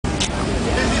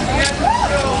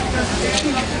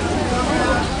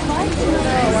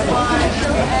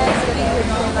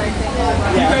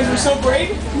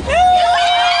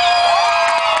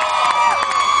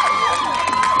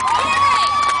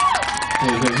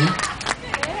me?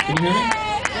 Can you hear me?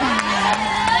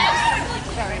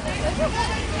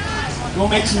 Go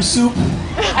make some soup. Get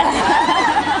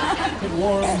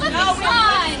warm. No,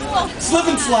 fine. Slip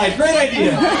and slide, great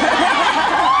idea.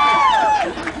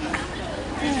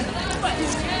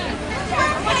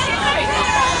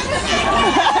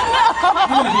 You're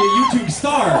going to be a YouTube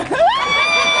star.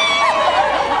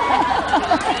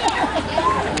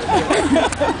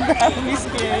 That would be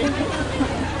scary.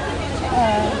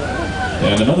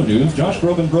 And in other news, Josh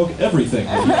Groban broke everything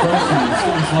as he crashed from the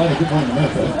slip and slide at Good Morning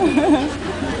America.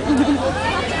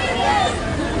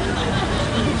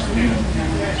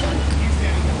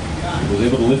 He was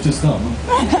able to lift his thumb.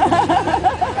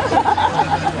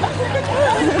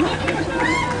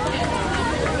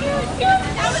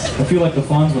 I feel like the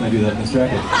Fonz when I do that in this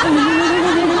jacket.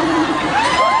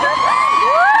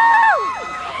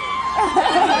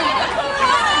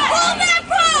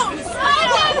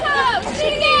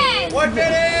 One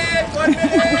minute! 1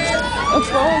 minute!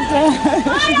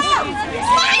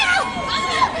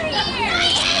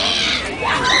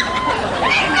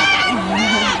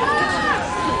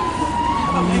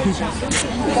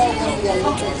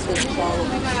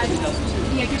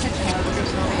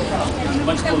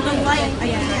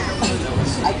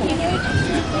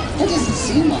 It doesn't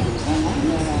seem like it.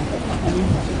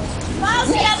 Smiles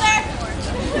together.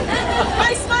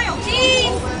 My smile,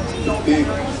 team. Big. I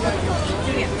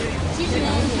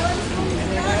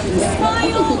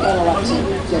think we got a lot to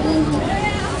get in here.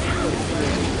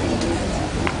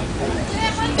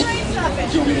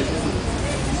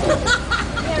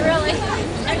 Yeah, really.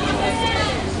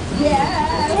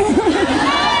 Yeah.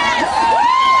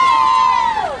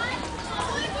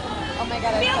 Oh my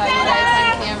god, I saw you guys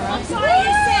on camera. I'm sorry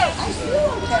you're sick.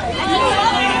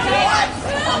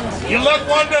 You look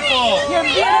wonderful! You're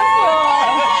beautiful!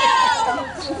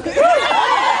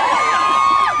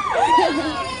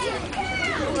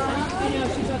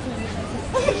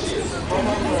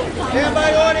 Stand by,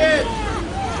 audience!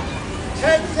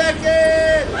 10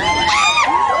 seconds!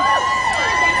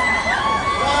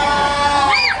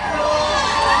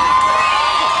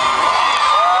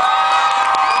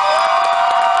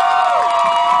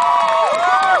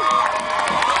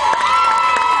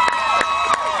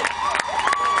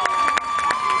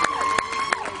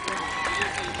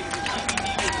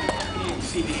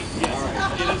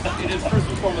 It is first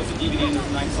and foremost a DVD and there's a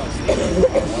 9-song CD. I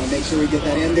want to make sure we get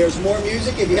that in. There's more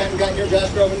music. If you haven't gotten your Josh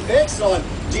Groban fix on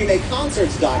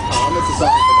GMAconcerts.com, it's a song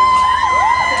for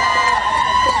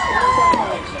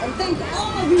that. And thank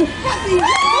all of you. Happy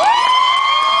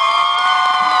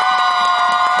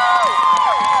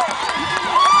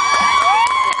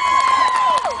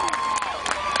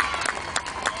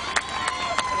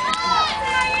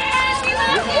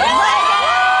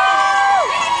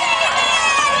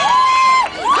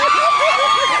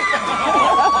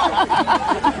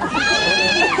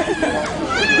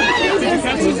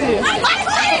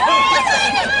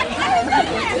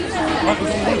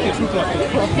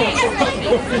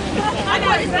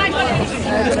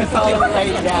I'm gonna call her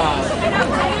right now. I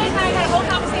had a whole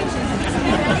conversation.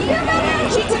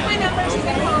 She took my number. She's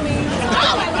gonna call me.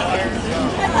 Oh, I love her.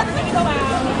 I'm gonna go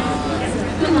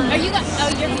out. Are you? Oh,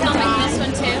 you're filming this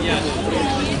one too. Yeah.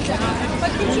 I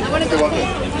want to go.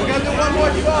 We're gonna do one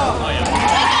more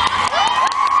song.